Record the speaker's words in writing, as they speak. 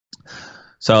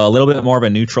So a little bit more of a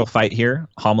neutral fight here.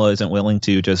 Romulo isn't willing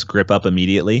to just grip up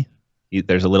immediately.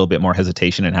 There's a little bit more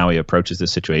hesitation in how he approaches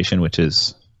this situation, which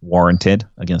is warranted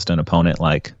against an opponent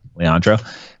like Leandro.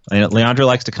 And Leandro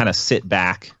likes to kind of sit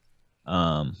back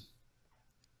on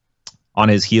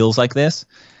his heels like this.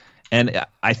 And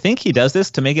I think he does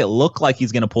this to make it look like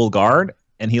he's going to pull guard.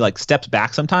 And he like steps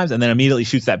back sometimes and then immediately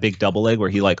shoots that big double leg where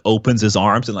he like opens his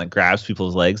arms and like grabs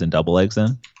people's legs and double legs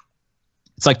them.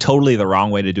 It's like totally the wrong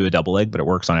way to do a double leg, but it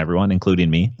works on everyone, including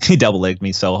me. He double legged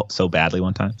me so badly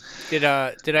one time. Did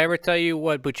I ever tell you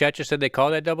what Buchecha said they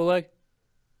call that double leg?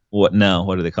 What? No.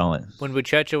 What do they call it? When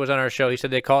Buchecha was on our show, he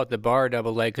said they call it the bar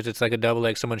double leg because it's like a double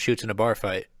leg someone shoots in a bar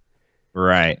fight.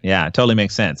 Right. Yeah. It totally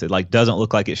makes sense. It like doesn't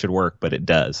look like it should work, but it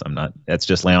does. That's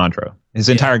just Leandro. His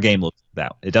entire game looks like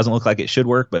that. It doesn't look like it should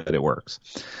work, but it works.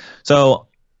 So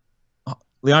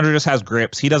Leandro just has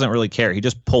grips. He doesn't really care. He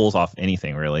just pulls off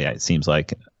anything, really, it seems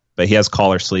like. But he has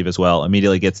collar sleeve as well.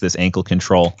 Immediately gets this ankle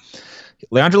control.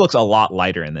 Leandro looks a lot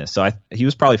lighter in this. So he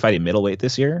was probably fighting middleweight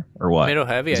this year, or what? Middle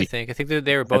heavy, I think. I think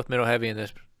they were both middle heavy in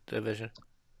this division.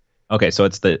 Okay, so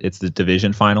it's the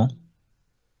division final.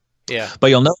 Yeah. But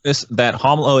you'll notice that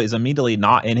Romulo is immediately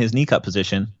not in his knee cut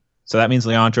position. So that means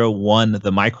Leandro won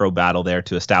the micro battle there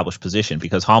to establish position,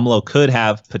 because Romulo could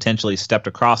have potentially stepped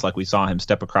across like we saw him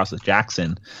step across with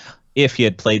Jackson if he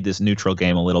had played this neutral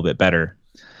game a little bit better.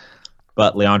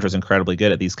 But Leandro's incredibly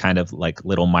good at these kind of like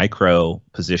little micro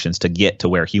positions to get to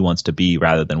where he wants to be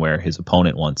rather than where his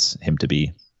opponent wants him to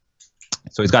be.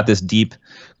 So he's got this deep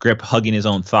grip hugging his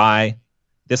own thigh.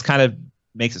 This kind of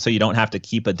makes it so you don't have to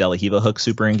keep a De La Riva hook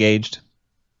super engaged.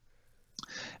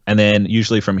 And then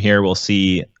usually from here we'll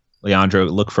see Leandro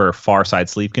look for far side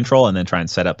sleeve control and then try and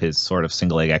set up his sort of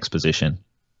single leg X position.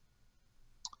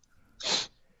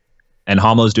 And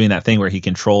Romulo's doing that thing where he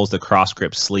controls the cross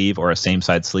grip sleeve or a same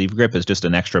side sleeve grip as just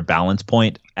an extra balance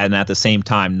point, and at the same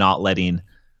time not letting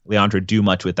Leandro do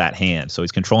much with that hand. So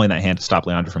he's controlling that hand to stop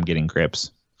Leandro from getting grips.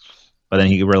 But then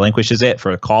he relinquishes it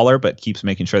for a collar, but keeps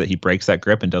making sure that he breaks that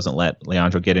grip and doesn't let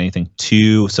Leandro get anything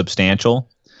too substantial.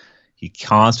 He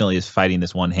constantly is fighting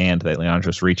this one hand that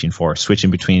Leandro's reaching for, switching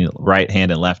between right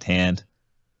hand and left hand,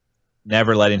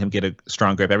 never letting him get a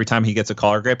strong grip. Every time he gets a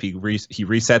collar grip, he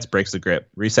resets, breaks the grip,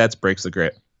 resets, breaks the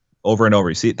grip, over and over.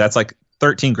 You see, that's like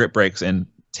 13 grip breaks in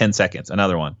 10 seconds.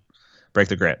 Another one, break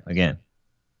the grip again.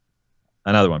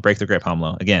 Another one, break the grip,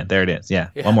 Romulo. Again, there it is. Yeah,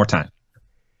 one more time.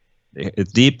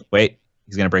 It's deep. Wait,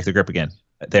 he's going to break the grip again.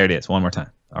 There it is. One more time.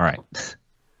 All right.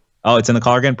 Oh, it's in the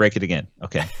collar again. Break it again.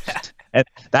 Okay. And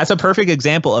that's a perfect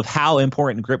example of how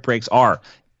important grip breaks are.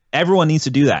 Everyone needs to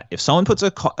do that. If someone puts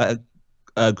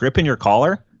a grip in your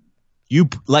collar, you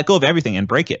let go of everything and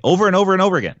break it over and over and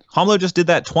over again. Romulo just did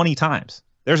that 20 times.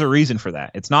 There's a reason for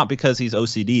that. It's not because he's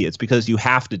OCD. It's because you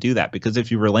have to do that. Because if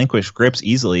you relinquish grips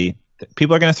easily,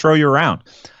 people are going to throw you around.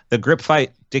 The grip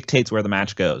fight dictates where the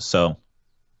match goes. So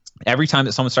every time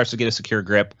that someone starts to get a secure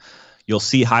grip, you'll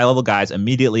see high-level guys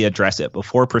immediately address it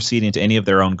before proceeding to any of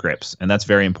their own grips. And that's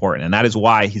very important. And that is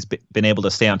why he's been able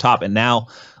to stay on top. And now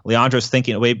Leandro's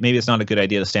thinking, wait, maybe it's not a good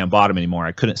idea to stay on bottom anymore.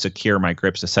 I couldn't secure my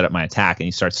grips to set up my attack. And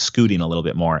he starts scooting a little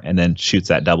bit more and then shoots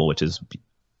that double, which is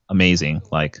amazing.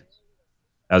 Like,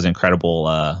 that was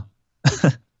incredible.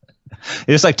 It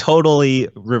just like totally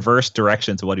reversed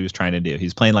direction to what he was trying to do.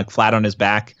 He's playing like flat on his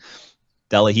back,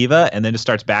 De La Riva, and then just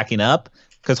starts backing up.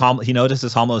 Because he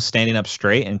notices Romulo standing up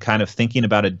straight and kind of thinking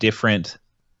about a different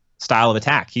style of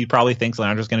attack. He probably thinks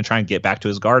Leandro's going to try and get back to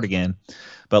his guard again.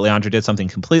 But Leandro did something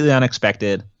completely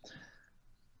unexpected.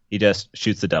 He just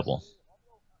shoots the double.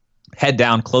 Head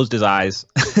down, closed his eyes.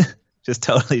 Just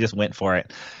totally just went for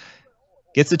it.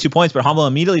 Gets the 2 points, but Romulo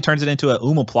immediately turns it into a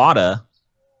omoplata.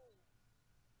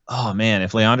 Oh, man,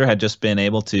 if Leandro had just been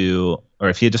able to, or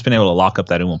if he had just been able to lock up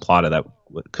that omoplata, that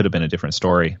could have been a different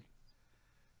story.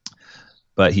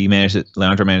 But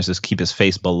Leandro managed to keep his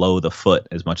face below the foot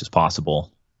as much as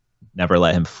possible. Never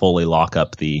let him fully lock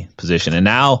up the position. And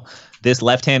now this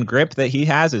left-hand grip that he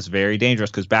has is very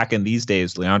dangerous because back in these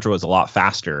days, Leandro was a lot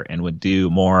faster and would do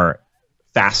more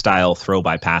fast-style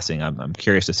throw-by passing. I'm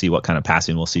curious to see what kind of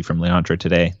passing we'll see from Leandro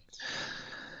today,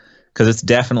 because it's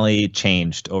definitely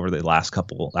changed over the last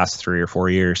 3 or 4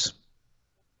 years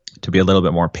to be a little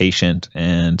bit more patient,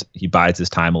 and he bides his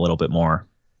time a little bit more.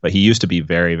 But he used to be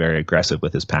very, very aggressive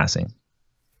with his passing.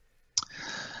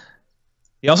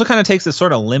 He also kind of takes this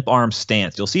sort of limp arm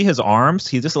stance. You'll see his arms,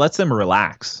 he just lets them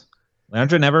relax.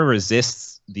 Leandro never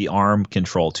resists the arm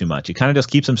control too much. He kind of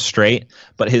just keeps them straight,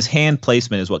 but his hand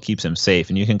placement is what keeps him safe.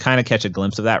 And you can kind of catch a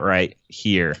glimpse of that right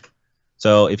here.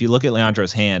 So if you look at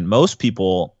Leandro's hand, most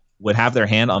people would have their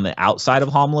hand on the outside of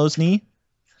Romulo's knee.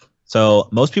 So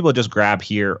most people just grab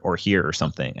here or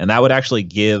something, and that would actually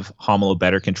give Romulo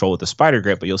better control with the spider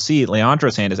grip. But you'll see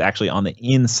Leandro's hand is actually on the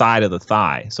inside of the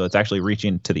thigh, so it's actually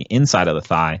reaching to the inside of the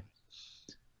thigh,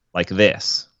 like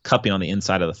this, cupping on the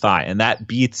inside of the thigh, and that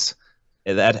beats.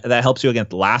 That helps you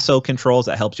against lasso controls.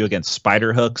 That helps you against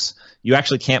spider hooks. You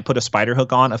actually can't put a spider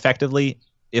hook on effectively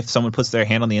if someone puts their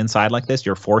hand on the inside like this.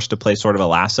 You're forced to play sort of a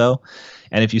lasso.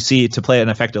 And if you see, to play an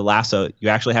effective lasso, you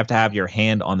actually have to have your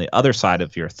hand on the other side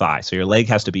of your thigh. So your leg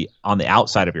has to be on the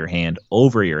outside of your hand,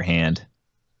 over your hand,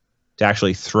 to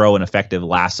actually throw an effective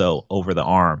lasso over the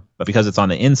arm. But because it's on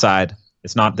the inside,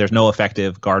 it's not. There's no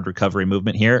effective guard recovery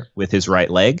movement here with his right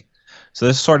leg. So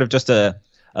this is sort of just a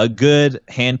good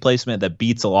hand placement that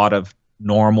beats a lot of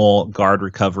normal guard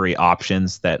recovery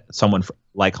options that someone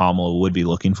like Romulo would be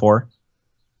looking for.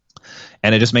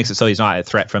 And it just makes it so he's not a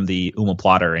threat from the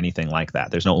omoplata or anything like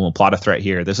that. There's no omoplata threat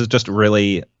here. This is just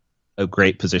really a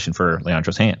great position for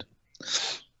Leandro's hand.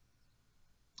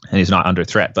 And he's not under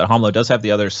threat. But Romulo does have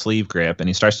the other sleeve grip, and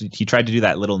he tried to do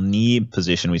that little knee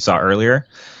position we saw earlier.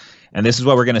 And this is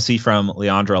what we're going to see from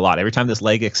Leandro a lot. Every time this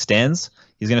leg extends,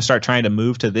 he's going to start trying to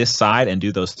move to this side and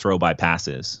do those throw-by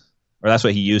passes. Or that's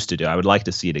what he used to do. I would like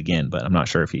to see it again, but I'm not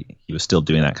sure if he was still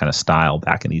doing that kind of style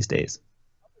back in these days.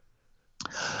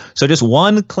 So just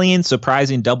one clean,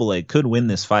 surprising double leg could win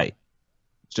this fight.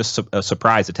 It's just a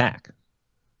surprise attack.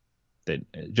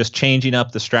 Just changing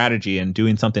up the strategy and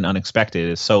doing something unexpected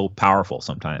is so powerful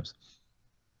sometimes.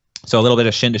 So a little bit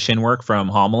of shin-to-shin work from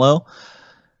Romulo.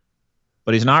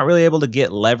 But he's not really able to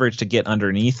get leverage to get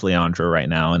underneath Leandro right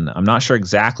now. And I'm not sure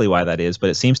exactly why that is,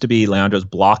 but it seems to be Leandro's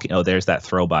blocking. Oh, there's that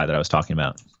throw-by that I was talking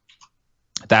about.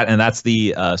 That's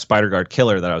the spider guard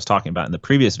killer that I was talking about in the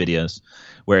previous videos,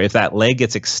 where if that leg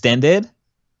gets extended,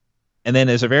 and then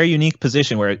there's a very unique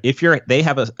position where if they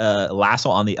have a lasso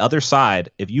on the other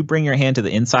side, if you bring your hand to the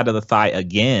inside of the thigh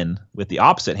again with the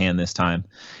opposite hand this time,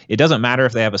 it doesn't matter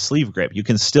if they have a sleeve grip. You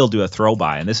can still do a throw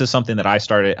by. And this is something that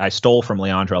I stole from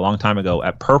Leandro a long time ago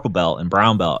at purple belt and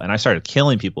brown belt. And I started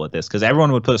killing people with this because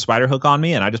everyone would put a spider hook on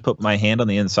me, and I just put my hand on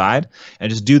the inside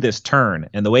and just do this turn.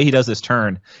 And the way he does this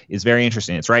turn is very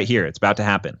interesting. It's right here. It's about to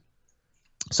happen.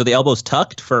 So the elbow's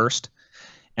tucked first,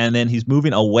 and then he's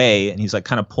moving away, and he's like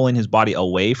kind of pulling his body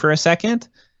away for a second.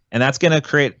 And that's going to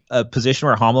create a position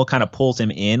where Romulo kind of pulls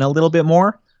him in a little bit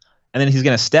more. And then he's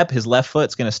going to step. His left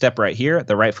foot's going to step right here.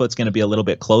 The right foot's going to be a little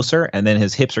bit closer. And then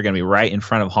his hips are going to be right in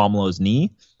front of Romulo's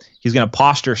knee. He's going to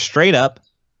posture straight up.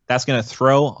 That's going to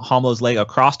throw Romulo's leg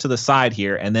across to the side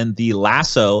here. And then the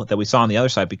lasso that we saw on the other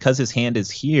side, because his hand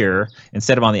is here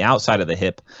instead of on the outside of the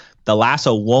hip, the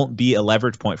lasso won't be a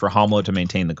leverage point for Romulo to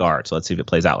maintain the guard. So let's see if it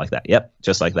plays out like that. Yep,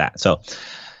 just like that. So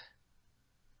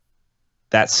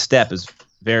that step is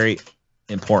very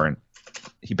important.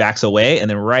 He backs away, and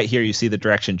then right here you see the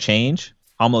direction change.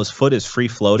 Romulo's foot is free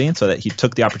floating, so that he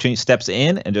took the opportunity, steps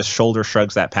in, and just shoulder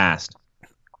shrugs that past.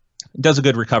 It does a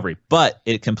good recovery, but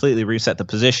it completely reset the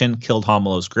position, killed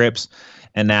Romulo's grips,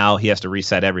 and now he has to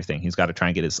reset everything. He's got to try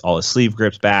and get all his sleeve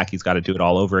grips back. He's got to do it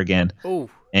all over again. Ooh.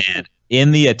 And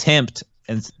in the attempt,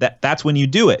 and that's when you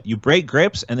do it. You break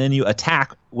grips, and then you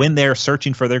attack when they're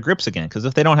searching for their grips again. Because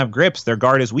if they don't have grips, their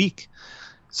guard is weak.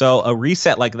 So a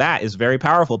reset like that is very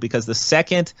powerful, because the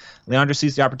second Leandro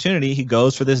sees the opportunity, he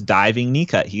goes for this diving knee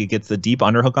cut. He gets the deep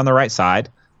underhook on the right side.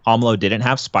 Romulo didn't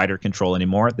have spider control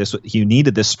anymore. He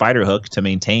needed this spider hook to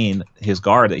maintain his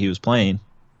guard that he was playing.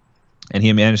 And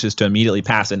he manages to immediately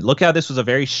pass. And look how this was a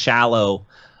very shallow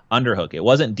underhook. It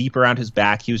wasn't deep around his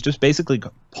back. He was just basically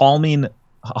palming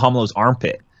Romulo's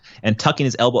armpit and tucking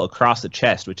his elbow across the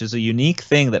chest, which is a unique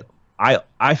thing that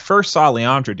I first saw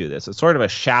Leandro do this. It's sort of a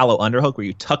shallow underhook where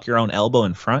you tuck your own elbow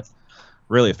in front.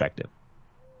 Really effective.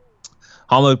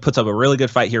 Romulo puts up a really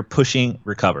good fight here, pushing,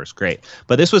 recovers. Great.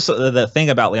 But this was the thing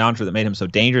about Leandro that made him so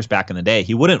dangerous back in the day.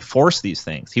 He wouldn't force these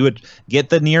things. He would get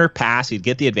the near pass, he'd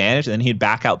get the advantage, and then he'd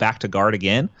back out back to guard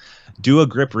again, do a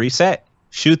grip reset,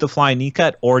 shoot the flying knee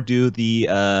cut, or do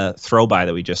the throw by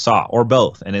that we just saw, or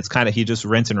both. And it's kind of, he just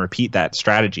rinse and repeat that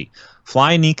strategy.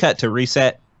 Flying knee cut to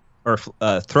reset, or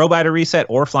throw by to reset,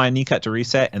 or flying knee cut to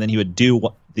reset, and then he would do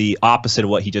the opposite of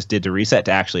what he just did to reset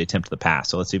to actually attempt the pass.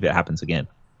 So let's see if it happens again.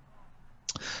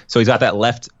 So he's got that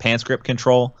left pants grip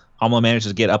control. Romulo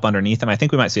manages to get up underneath him. I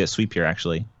think we might see a sweep here,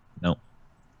 actually. No.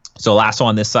 So lasso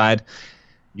on this side.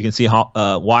 You can see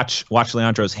watch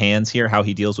Leandro's hands here, how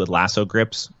he deals with lasso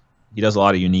grips. He does a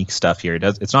lot of unique stuff here.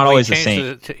 It's not always the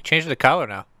same. Change the collar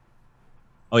now.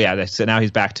 Oh, yeah. So now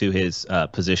he's back to his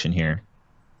position here.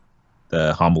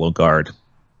 The Romulo guard.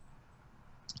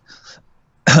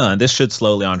 This should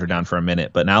slow Leandro down for a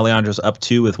minute, but now Leandro's up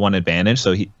 2 with 1 advantage.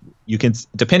 So you can,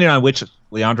 depending on which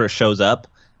Leandro shows up,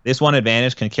 This one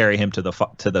advantage can carry him to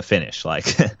the finish.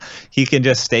 Like he can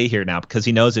just stay here now because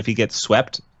he knows if he gets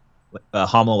swept,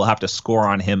 Romulo will have to score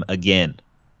on him again.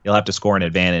 He'll have to score an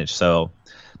advantage. So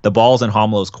the ball's in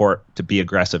Romulo's court to be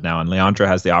aggressive now, and Leandro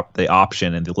has the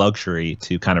option and the luxury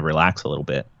to kind of relax a little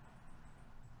bit.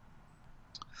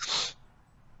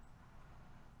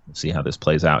 Let's see how this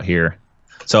plays out here.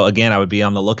 So again, I would be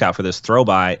on the lookout for this throw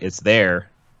by. It's there.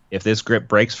 If this grip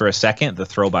breaks for a second, the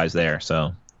throw by's there.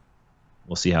 So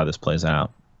we'll see how this plays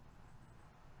out.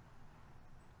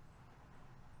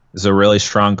 This is a really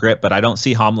strong grip, but I don't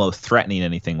see Romulo threatening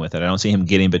anything with it. I don't see him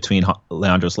getting between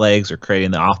Leandro's legs or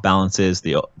creating the off balances,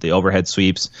 the overhead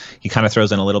sweeps. He kind of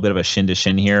throws in a little bit of a shin to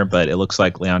shin here, but it looks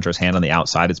like Leandro's hand on the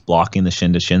outside is blocking the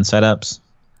shin to shin setups.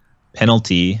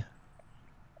 Penalty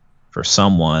for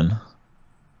someone.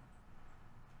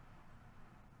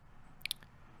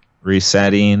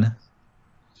 Resetting.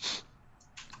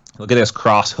 Look at this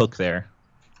cross hook there.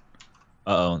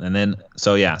 Uh-oh. And then,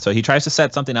 so yeah. So he tries to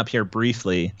set something up here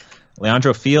briefly.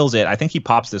 Leandro feels it. I think he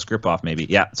pops this grip off maybe.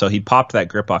 Yeah, so he popped that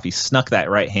grip off. He snuck that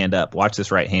right hand up. Watch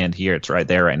this right hand here. It's right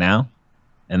there right now.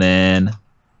 And then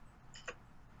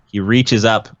he reaches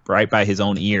up right by his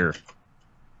own ear.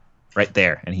 Right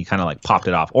there, and he kind of like popped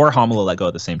it off. Or Romulo let go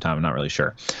at the same time, I'm not really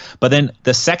sure. But then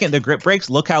the second the grip breaks,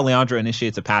 look how Leandro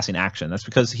initiates a passing action. That's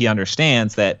because he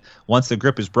understands that once the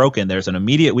grip is broken, there's an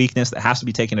immediate weakness that has to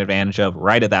be taken advantage of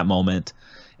right at that moment.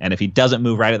 And if he doesn't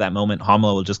move right at that moment,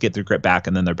 Romulo will just get the grip back,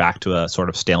 and then they're back to a sort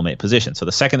of stalemate position. So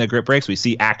the second the grip breaks, we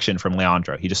see action from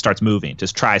Leandro. He just starts moving,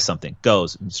 just tries something,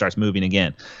 goes, and starts moving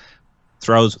again.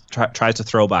 Tries to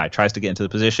throw by, tries to get into the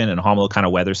position, and Romulo kind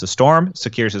of weathers the storm,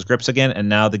 secures his grips again, and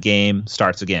now the game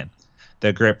starts again.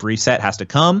 The grip reset has to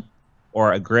come,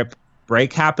 or a grip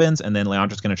break happens, and then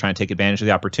Leandro's going to try and take advantage of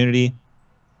the opportunity.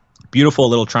 Beautiful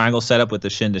little triangle setup with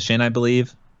the shin to shin, I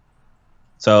believe.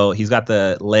 So he's got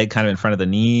the leg kind of in front of the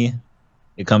knee.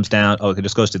 It comes down. Oh, it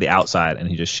just goes to the outside, and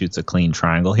he just shoots a clean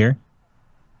triangle here.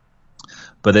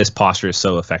 But this posture is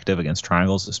so effective against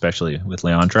triangles, especially with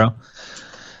Leandro.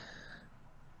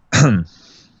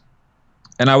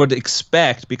 And I would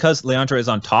expect, because Leandro is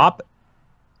on top,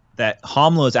 that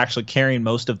Romulo is actually carrying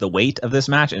most of the weight of this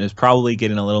match and is probably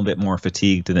getting a little bit more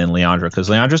fatigued than Leandro, because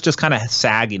Leandro's just kind of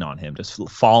sagging on him, just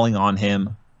falling on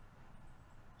him.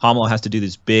 Romulo has to do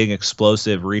these big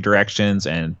explosive redirections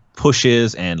and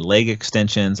pushes and leg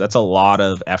extensions. That's a lot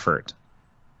of effort.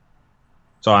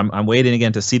 So I'm waiting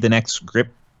again to see the next grip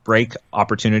break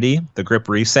opportunity, the grip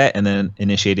reset, and then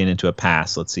initiating into a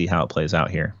pass. Let's see how it plays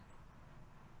out here.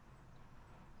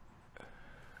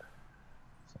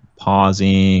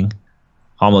 Pausing.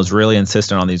 Romulo's really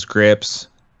insistent on these grips,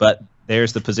 but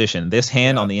there's the position. This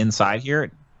hand on the inside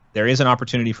here, there is an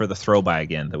opportunity for the throw by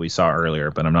again that we saw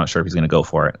earlier, but I'm not sure if he's going to go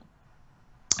for it.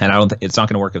 And I don't think it's not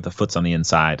going to work if the foot's on the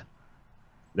inside.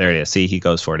 There it is. See, he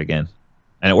goes for it again.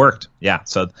 And it worked. Yeah.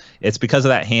 So it's because of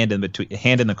that hand in between,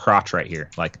 hand in the crotch right here.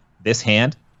 Like this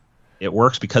hand, it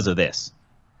works because of this.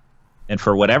 And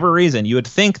for whatever reason, you would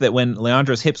think that when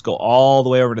Leandro's hips go all the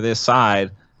way over to this side,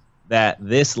 that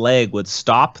this leg would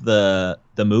stop the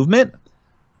movement,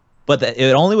 but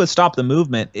it only would stop the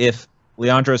movement if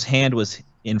Leandro's hand was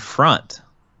in front,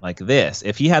 like this.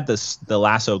 If he had the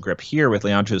lasso grip here with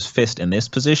Leandro's fist in this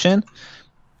position,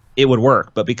 it would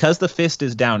work. But because the fist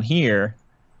is down here,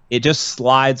 it just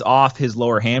slides off his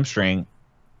lower hamstring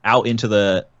out into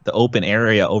the open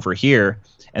area over here,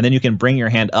 and then you can bring your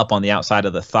hand up on the outside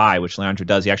of the thigh, which Leandro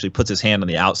does. He actually puts his hand on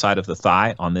the outside of the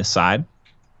thigh on this side.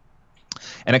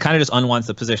 And it kind of just unwinds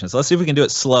the position. So let's see if we can do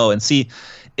it slow and see.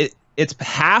 It's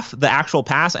half the actual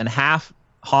pass and half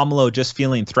Romulo just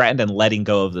feeling threatened and letting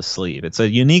go of the sleeve. It's a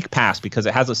unique pass because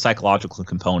it has a psychological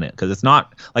component. Because it's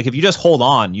not like if you just hold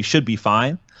on, you should be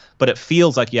fine. But it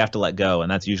feels like you have to let go,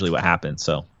 and that's usually what happens.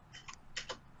 So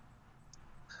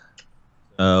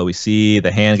we see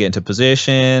the hand get into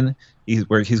position. He's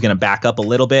going to back up a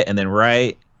little bit, and then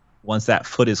once that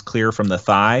foot is clear from the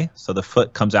thigh, so the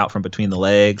foot comes out from between the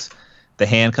legs, the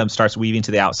hand starts weaving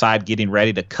to the outside, getting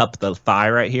ready to cup the thigh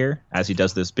right here as he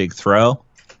does this big throw.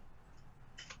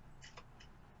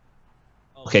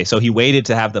 Okay, so he waited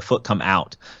to have the foot come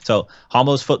out. So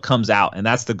Romulo's foot comes out, and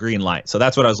that's the green light. So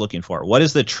that's what I was looking for. What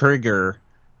is the trigger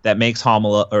that makes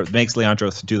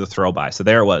Leandro do the throw by? So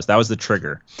there it was. That was the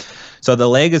trigger. So the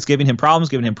leg is giving him problems.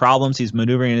 He's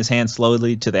maneuvering his hand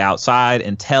slowly to the outside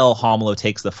until Romulo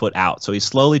takes the foot out. So he's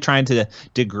slowly trying to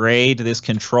degrade this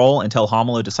control until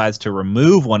Romulo decides to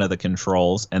remove one of the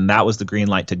controls, and that was the green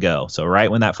light to go. So right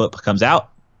when that foot comes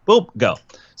out, boom, go.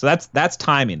 So that's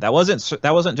timing. That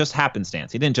wasn't just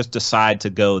happenstance. He didn't just decide to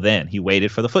go then. He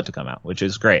waited for the foot to come out, which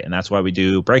is great. And that's why we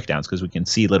do breakdowns, because we can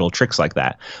see little tricks like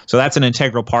that. So that's an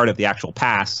integral part of the actual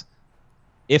pass.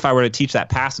 If I were to teach that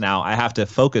pass now, I have to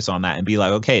focus on that and be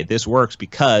like, okay, this works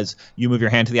because you move your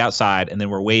hand to the outside, and then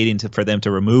we're waiting for them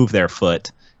to remove their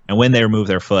foot. And when they remove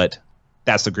their foot,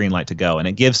 that's the green light to go. And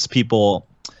it gives people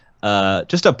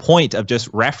just a point of just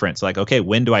reference, like, okay,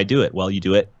 when do I do it? Well, you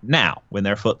do it now. When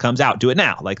their foot comes out, do it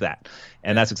now, like that.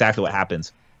 And that's exactly what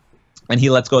happens. And he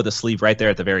lets go of the sleeve right there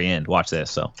at the very end. Watch this.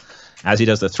 So as he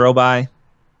does the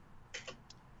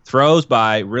throws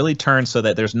by, really turns so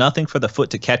that there's nothing for the foot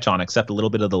to catch on except a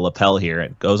little bit of the lapel here.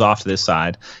 It goes off to this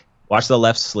side. Watch the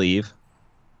left sleeve.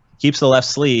 Keeps the left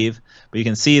sleeve, but you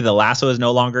can see the lasso is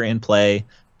no longer in play.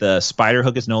 The spider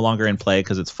hook is no longer in play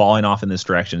because it's falling off in this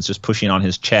direction. It's just pushing on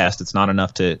his chest. It's not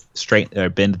enough to straighten or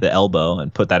bend the elbow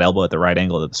and put that elbow at the right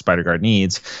angle that the spider guard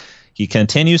needs. He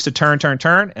continues to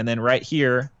turn, and then right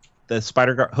here, the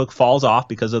spider hook falls off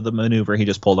because of the maneuver he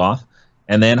just pulled off.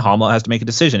 And then Romulo has to make a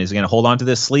decision. Is he going to hold on to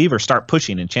this sleeve or start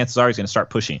pushing? And chances are he's going to start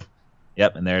pushing.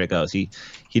 Yep, and there it goes. He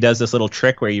does this little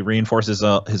trick where he reinforces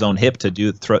his own hip to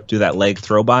do that leg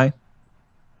throw by.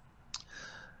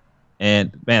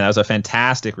 And, man, that was a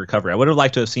fantastic recovery. I would have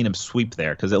liked to have seen him sweep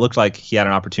there because it looked like he had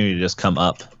an opportunity to just come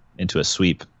up into a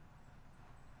sweep.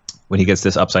 When he gets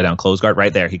this upside-down close guard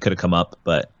right there, he could have come up,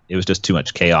 but it was just too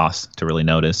much chaos to really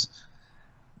notice.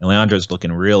 And Leandro's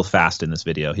looking real fast in this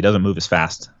video. He doesn't move as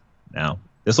fast now.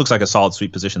 This looks like a solid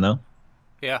sweep position, though.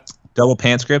 Yeah. Double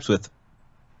pants grips with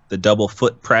the double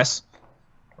foot press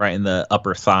right in the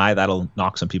upper thigh. That'll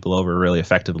knock some people over really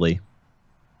effectively.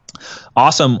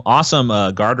 Awesome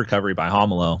guard recovery by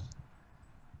Romulo.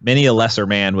 Many a lesser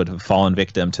man would have fallen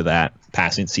victim to that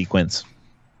passing sequence.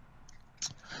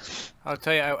 I'll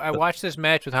tell you, I watched this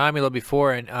match with Romulo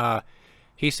before, and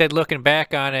he said looking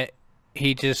back on it,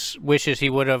 he just wishes he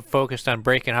would have focused on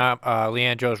breaking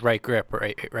Leandro's right grip,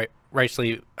 right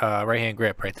sleeve, right hand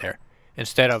grip right there,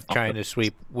 instead of trying to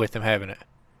sweep with him having it.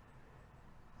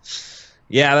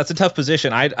 Yeah, that's a tough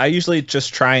position. I usually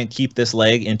just try and keep this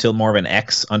leg into more of an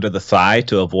X under the thigh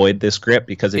to avoid this grip,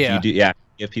 because if you do,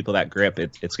 give people that grip,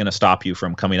 it's going to stop you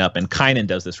from coming up. And Keenan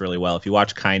does this really well. If you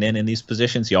watch Keenan in these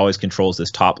positions, he always controls this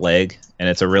top leg, and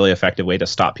it's a really effective way to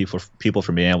stop people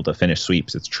from being able to finish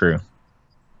sweeps. It's true.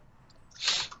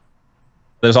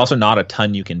 There's also not a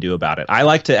ton you can do about it. I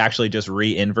like to actually just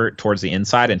re-invert towards the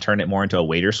inside and turn it more into a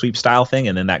waiter sweep style thing,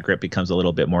 and then that grip becomes a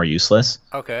little bit more useless.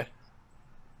 Okay.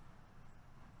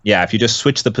 Yeah, if you just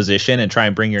switch the position and try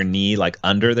and bring your knee like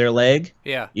under their leg,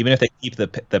 even if they keep the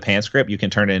pants grip, you can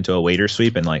turn it into a waiter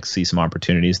sweep and like see some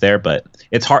opportunities there. But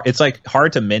it's hard. It's like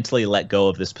hard to mentally let go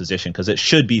of this position because it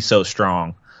should be so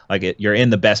strong. Like you're in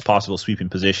the best possible sweeping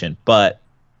position, but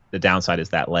the downside is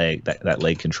that leg, that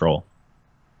leg control.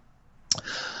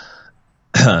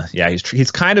 Yeah, he's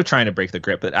kind of trying to break the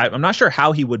grip, but I'm not sure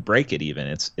how he would break it. Even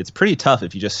it's pretty tough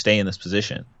if you just stay in this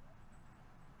position.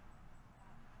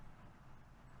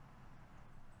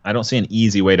 I don't see an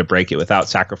easy way to break it without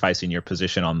sacrificing your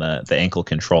position on the ankle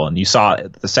control. And you saw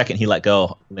the second he let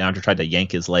go, Leandro tried to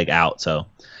yank his leg out, so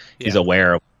he's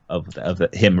aware of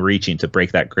him reaching to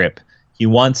break that grip. He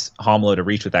wants Romulo to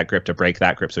reach with that grip to break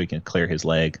that grip so he can clear his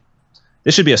leg.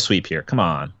 This should be a sweep here. Come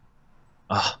on.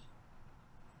 Oh.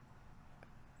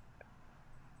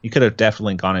 He could have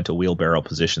definitely gone into wheelbarrow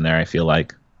position there, I feel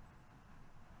like.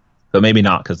 But maybe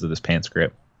not because of this pants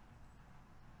grip.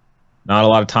 Not a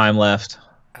lot of time left.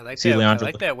 I like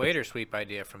that waiter sweep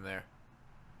idea from there.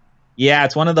 Yeah,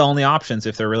 it's one of the only options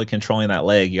if they're really controlling that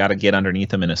leg. You got to get underneath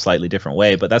them in a slightly different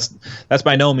way, but that's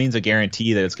by no means a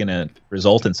guarantee that it's going to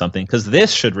result in something, because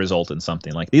this should result in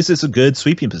something. Like, this is a good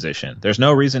sweeping position. There's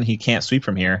no reason he can't sweep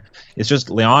from here. It's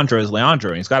just Leandro is Leandro,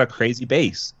 and he's got a crazy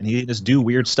base, and he can just do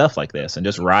weird stuff like this and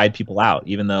just ride people out,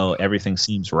 even though everything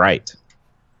seems right.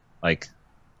 Like,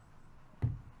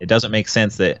 it doesn't make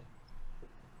sense that...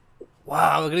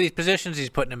 Wow, look at these positions he's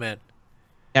putting him in.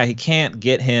 Yeah, he can't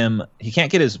get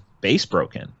his base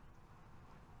broken.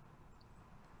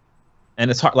 And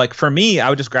it's hard. Like, for me, I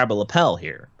would just grab a lapel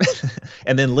here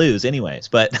and then lose anyways.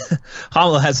 But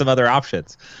Romulo has some other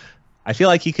options. I feel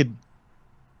like he could...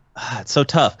 it's so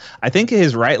tough. I think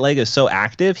his right leg is so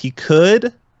active, he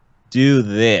could do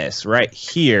this right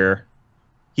here.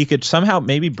 He could somehow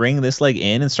maybe bring this leg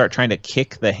in and start trying to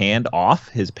kick the hand off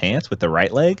his pants with the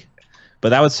right leg. But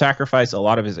that would sacrifice a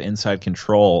lot of his inside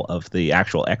control of the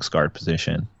actual X guard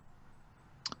position.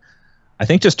 I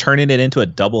think just turning it into a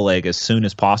double leg as soon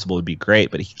as possible would be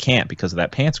great, but he can't because of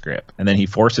that pants grip. And then he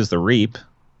forces the reap.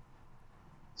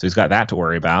 So he's got that to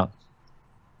worry about.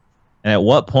 And at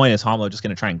what point is Romulo just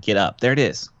going to try and get up? There it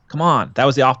is. Come on, that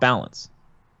was the off balance.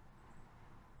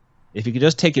 If you could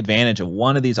just take advantage of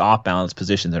one of these off balance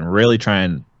positions and really try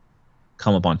and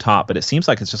come up on top, but it seems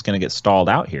like it's just going to get stalled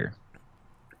out here.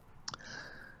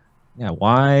 Yeah,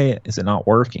 why is it not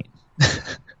working?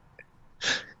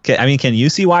 Can you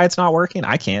see why it's not working?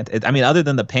 I can't. Other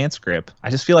than the pants grip, I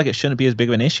just feel like it shouldn't be as big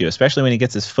of an issue, especially when he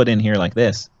gets his foot in here like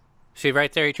this. See,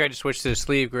 right there, he tried to switch to the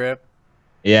sleeve grip.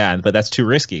 Yeah, but that's too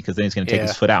risky because then he's going to take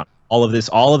his foot out. All of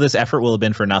this effort will have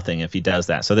been for nothing if he does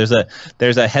that. So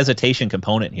there's a hesitation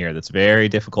component here that's very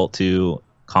difficult to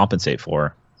compensate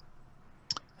for.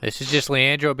 This is just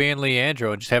Leandro being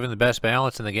Leandro and just having the best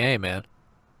balance in the game, man.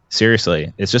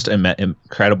 Seriously, it's just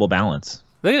incredible balance.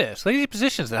 Look at this. Look at these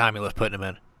positions that Romulo's putting him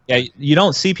in. Yeah, you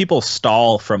don't see people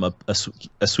stall from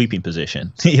a sweeping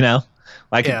position, you know?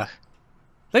 Like, yeah.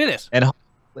 Look at this. And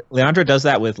Leandro does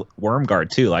that with worm guard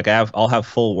too. Like I'll have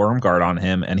full worm guard on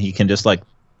him, and he can just like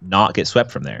not get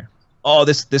swept from there. Oh,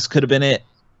 this could have been it.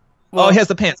 Well, he has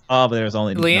the pants. Oh, but there's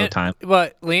only no time.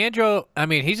 But Leandro,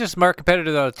 he's a smart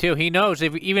competitor though too. He knows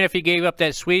even if he gave up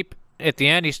that sweep at the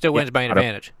end, he still wins by an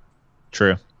advantage.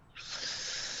 True.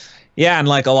 Yeah, and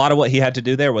like a lot of what he had to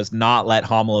do there was not let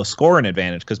Romulo score an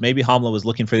advantage, because maybe Romulo was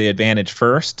looking for the advantage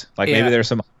first. Like maybe there's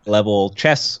some level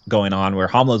chess going on where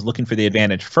Romulo's looking for the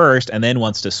advantage first and then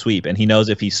wants to sweep, and he knows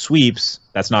if he sweeps,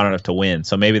 that's not enough to win.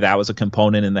 So maybe that was a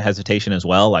component in the hesitation as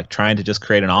well, like trying to just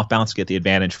create an off balance to get the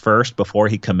advantage first before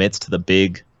he commits to the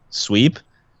big sweep,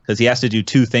 because he has to do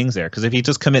two things there. Because if he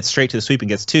just commits straight to the sweep and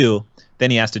gets two,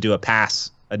 then he has to do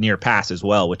a near pass as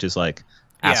well, which is like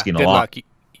asking a lot. Luck.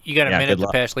 You got a minute to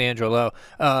pass Leandro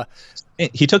low.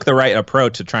 He took the right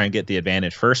approach to try and get the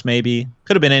advantage first, maybe.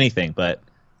 Could have been anything, but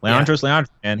Leandro's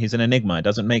Leandro, and he's an enigma. It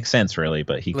doesn't make sense, really,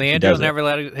 but Leandro never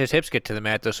let his hips get to the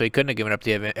mat, though, so he couldn't have given up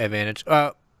the advantage.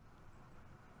 There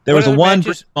was one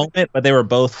moment, but they were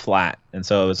both flat, and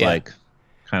so it was like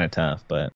kind of tough. But